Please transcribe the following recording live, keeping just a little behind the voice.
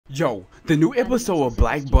Yo, the new episode of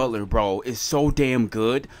Black Butler, bro, is so damn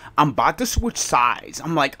good. I'm about to switch sides.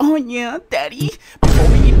 I'm like, oh yeah, daddy.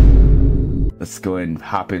 Let's go ahead and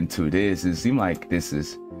hop into this. It seems like this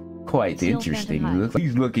is quite interesting.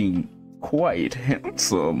 He's looking quite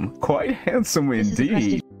handsome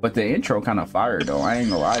indeed. But the intro kind of fire though. I ain't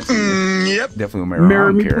gonna lie to you. Yep. Definitely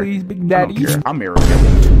marry me, please, Big Daddy. I'll marry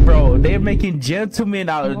him. Bro, they're making gentlemen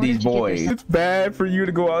out of these boys. It's bad for you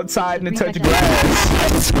to go outside and touch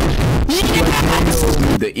grass.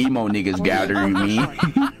 The emo niggas gather, you mean?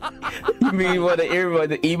 You mean what the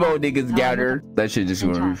emo niggas gather? That shit just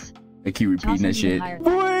gonna keep repeating that shit.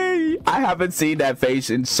 Boy, I haven't seen that face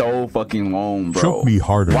in so fucking long, bro. Choke me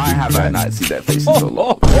harder. Why have I not seen that face in so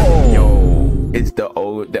long? Yo, it's the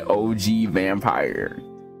OG vampire,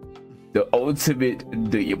 the ultimate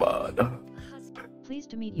demigod.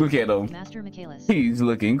 Pleased to meet you. Look at him. Master Michaelis. He's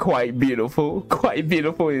looking quite beautiful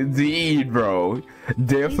indeed, bro.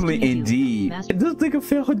 Definitely indeed. This nigga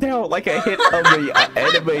fell down like a hit of an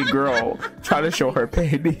anime girl trying to show her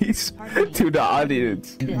panties to the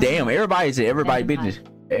audience. Damn, everybody business.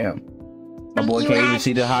 Damn. My boy can't even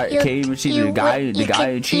see the guy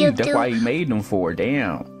in chief. That's why he made them for.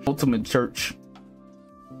 Damn. Ultimate church.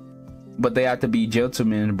 But they have to be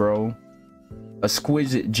gentlemen, bro.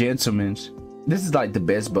 Exquisite gentlemen. This is like the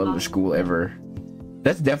best Butler school ever.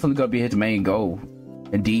 That's definitely gonna be his main goal.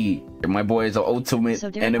 Indeed. My boy is an ultimate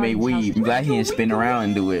anime weeb. I'm glad he didn't spin around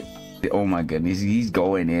and do it. Oh my goodness, he's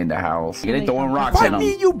going in the house. They throwing rocks at him.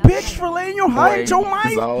 Me, you bitch, for laying your height on my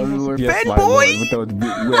fat boy. With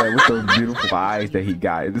those beautiful eyes that he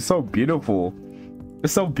got. It's so beautiful.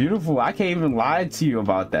 It's so beautiful. I can't even lie to you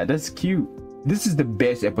about that. That's cute. This is the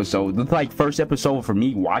best episode. It's like first episode for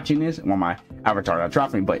me watching this. Well, my avatar not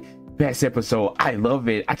dropping, but best episode. I love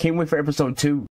it. I can't wait for episode 2.